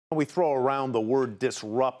we throw around the word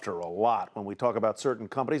disruptor a lot when we talk about certain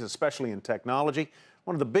companies, especially in technology.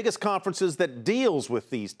 One of the biggest conferences that deals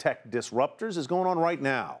with these tech disruptors is going on right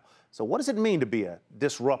now. So what does it mean to be a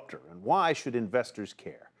disruptor, and why should investors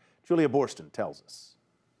care? Julia Boorstin tells us.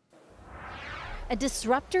 A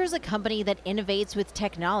disruptor is a company that innovates with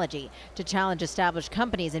technology to challenge established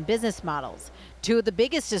companies and business models. Two of the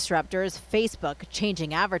biggest disruptors, Facebook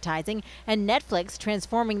changing advertising and Netflix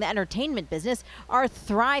transforming the entertainment business, are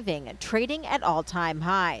thriving, trading at all-time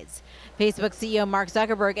highs. Facebook CEO Mark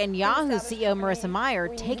Zuckerberg and Yahoo CEO Marissa Mayer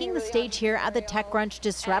taking the stage here at the TechCrunch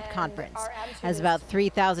Disrupt conference, as about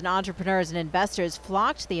 3,000 entrepreneurs and investors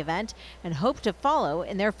flocked to the event and hope to follow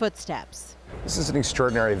in their footsteps. This is an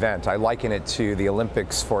extraordinary event. I liken it to the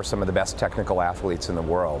Olympics for some of the best technical athletes in the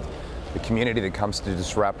world. The community that comes to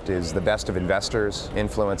Disrupt is the best of investors,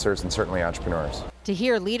 influencers, and certainly entrepreneurs. To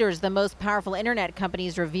hear leaders of the most powerful internet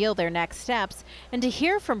companies reveal their next steps, and to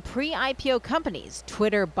hear from pre-IPO companies,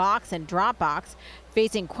 Twitter, Box, and Dropbox,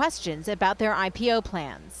 facing questions about their IPO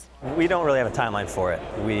plans. We don't really have a timeline for it.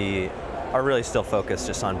 We are really still focused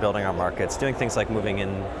just on building our markets. Doing things like moving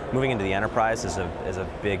into the enterprise is a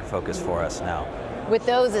big focus for us now. With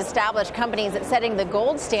those established companies setting the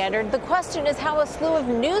gold standard, the question is how a slew of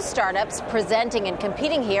new startups presenting and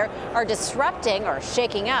competing here are disrupting or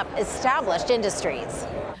shaking up established industries.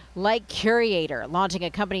 Like Curator, launching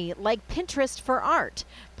a company like Pinterest for art,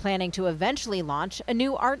 planning to eventually launch a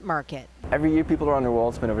new art market. Every year people around the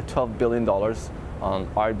world spend over $12 billion on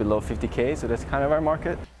art below 50K, so that's kind of our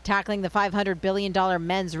market. Tackling the $500 billion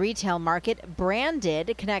men's retail market,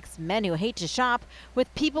 Branded connects men who hate to shop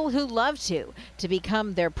with people who love to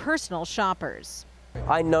become their personal shoppers.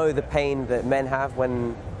 I know the pain that men have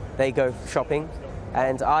when they go shopping,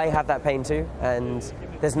 and I have that pain too, and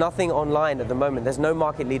there's nothing online at the moment. There's no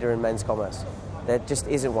market leader in men's commerce. There just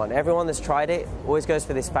isn't one. Everyone that's tried it always goes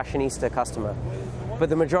for this fashionista customer, but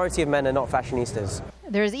the majority of men are not fashionistas.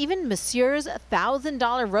 There's even Monsieur's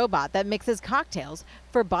 $1,000 robot that mixes cocktails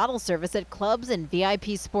for bottle service at clubs and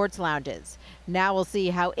VIP sports lounges. Now we'll see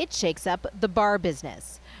how it shakes up the bar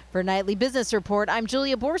business. For Nightly Business Report, I'm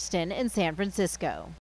Julia Boorstin in San Francisco.